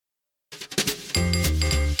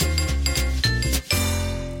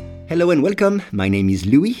Hello and welcome, my name is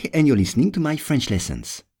Louis and you're listening to my French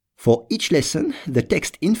lessons. For each lesson, the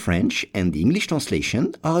text in French and the English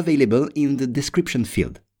translation are available in the description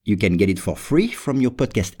field. You can get it for free from your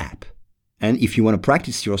podcast app. And if you want to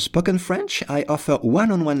practice your spoken French, I offer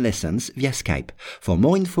one-on-one lessons via Skype. For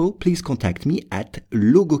more info, please contact me at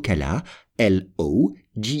logokala, Logokala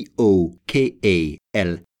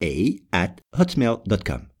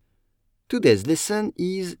 @hotmail.com. Today's lesson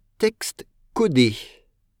is texte codé.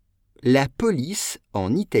 La police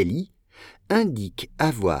en Italie indique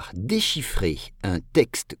avoir déchiffré un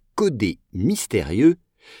texte codé mystérieux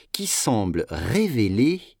qui semble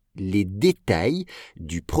révéler les détails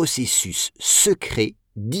du processus secret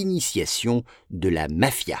d'initiation de la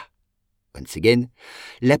mafia. Once again,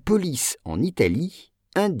 la police en Italie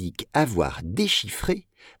indique avoir déchiffré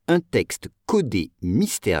un texte codé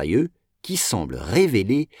mystérieux qui semble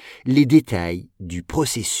révéler les détails du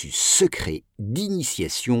processus secret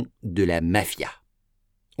d'initiation de la mafia.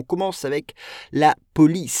 On commence avec la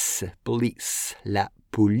police. La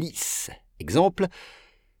police. Exemple,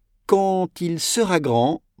 quand il sera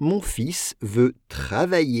grand, mon fils veut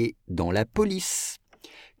travailler dans la police.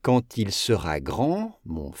 Quand il sera grand,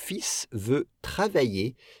 mon fils veut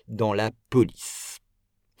travailler dans la police.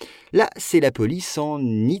 Là, c'est la police en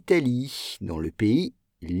Italie, dans le pays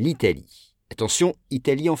l'Italie. Attention,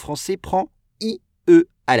 Italie en français prend IE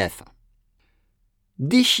à la fin.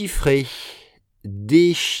 Déchiffrer.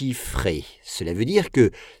 Déchiffrer. Cela veut dire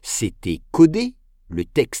que c'était codé, le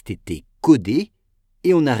texte était codé,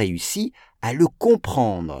 et on a réussi à le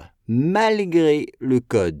comprendre. Malgré le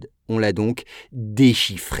code, on l'a donc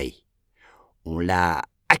déchiffré. On l'a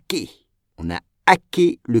hacké. On a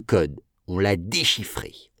hacké le code. On l'a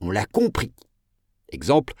déchiffré. On l'a compris.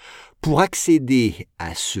 Exemple, pour accéder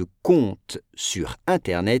à ce compte sur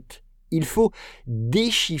Internet, il faut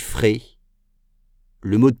déchiffrer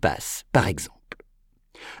le mot de passe, par exemple.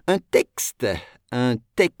 Un texte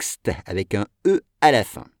avec un E à la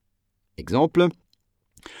fin. Exemple,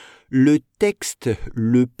 le texte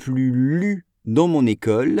le plus lu dans mon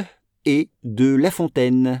école est de La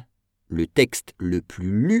Fontaine. Le texte le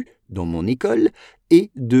plus lu dans mon école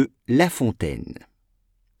est de La Fontaine.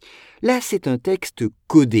 Là, c'est un texte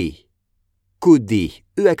codé. Codé,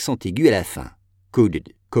 E accent aigu à la fin.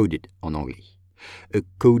 Coded en anglais. A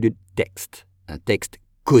coded text, un texte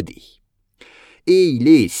codé. Et il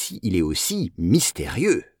est aussi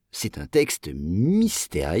mystérieux. C'est un texte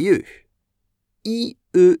mystérieux.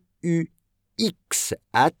 I-E-U-X.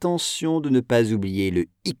 Attention de ne pas oublier le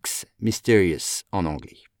X, mysterious en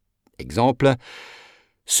anglais. Exemple,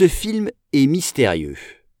 ce film est mystérieux.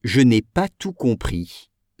 Je n'ai pas tout compris.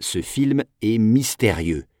 Ce film est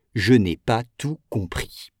mystérieux. Je n'ai pas tout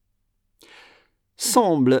compris.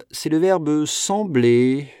 Semble, c'est le verbe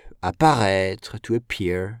sembler, apparaître, to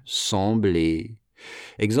appear, sembler.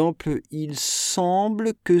 Exemple, il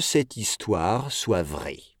semble que cette histoire soit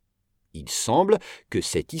vraie. Il semble que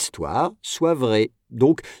cette histoire soit vraie.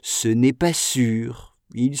 Donc, ce n'est pas sûr.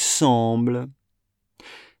 Il semble.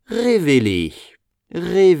 Révéler.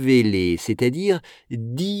 Révéler, c'est-à-dire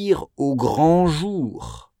dire au grand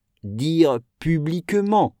jour. Dire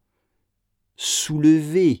publiquement,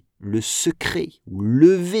 soulever le secret, ou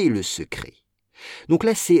lever le secret. Donc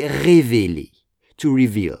là, c'est révéler, to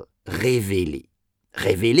reveal, révéler.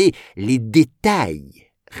 Révéler les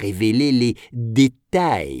détails,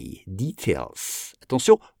 details.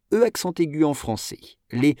 Attention, E accent aigu en français,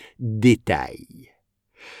 les détails.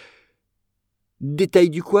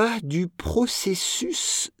 Détail du quoi? Du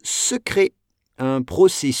processus secret. Un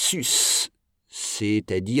processus,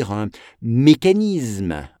 c'est-à-dire un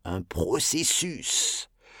mécanisme, un processus.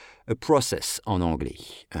 A process en anglais,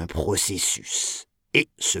 un processus. Et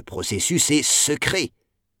ce processus est secret.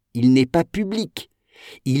 Il n'est pas public.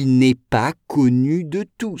 Il n'est pas connu de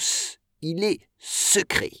tous. Il est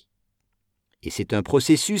secret. Et c'est un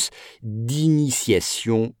processus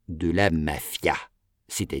d'initiation de la mafia.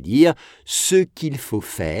 C'est-à-dire ce qu'il faut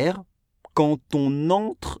faire quand on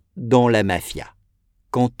entre dans la mafia.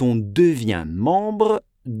 Quand on devient membre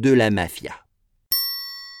de la mafia.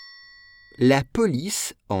 La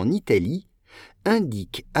police en Italie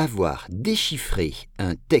indique avoir déchiffré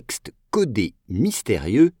un texte codé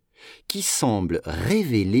mystérieux qui semble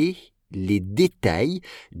révéler les détails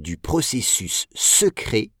du processus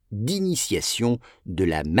secret d'initiation de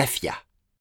la mafia.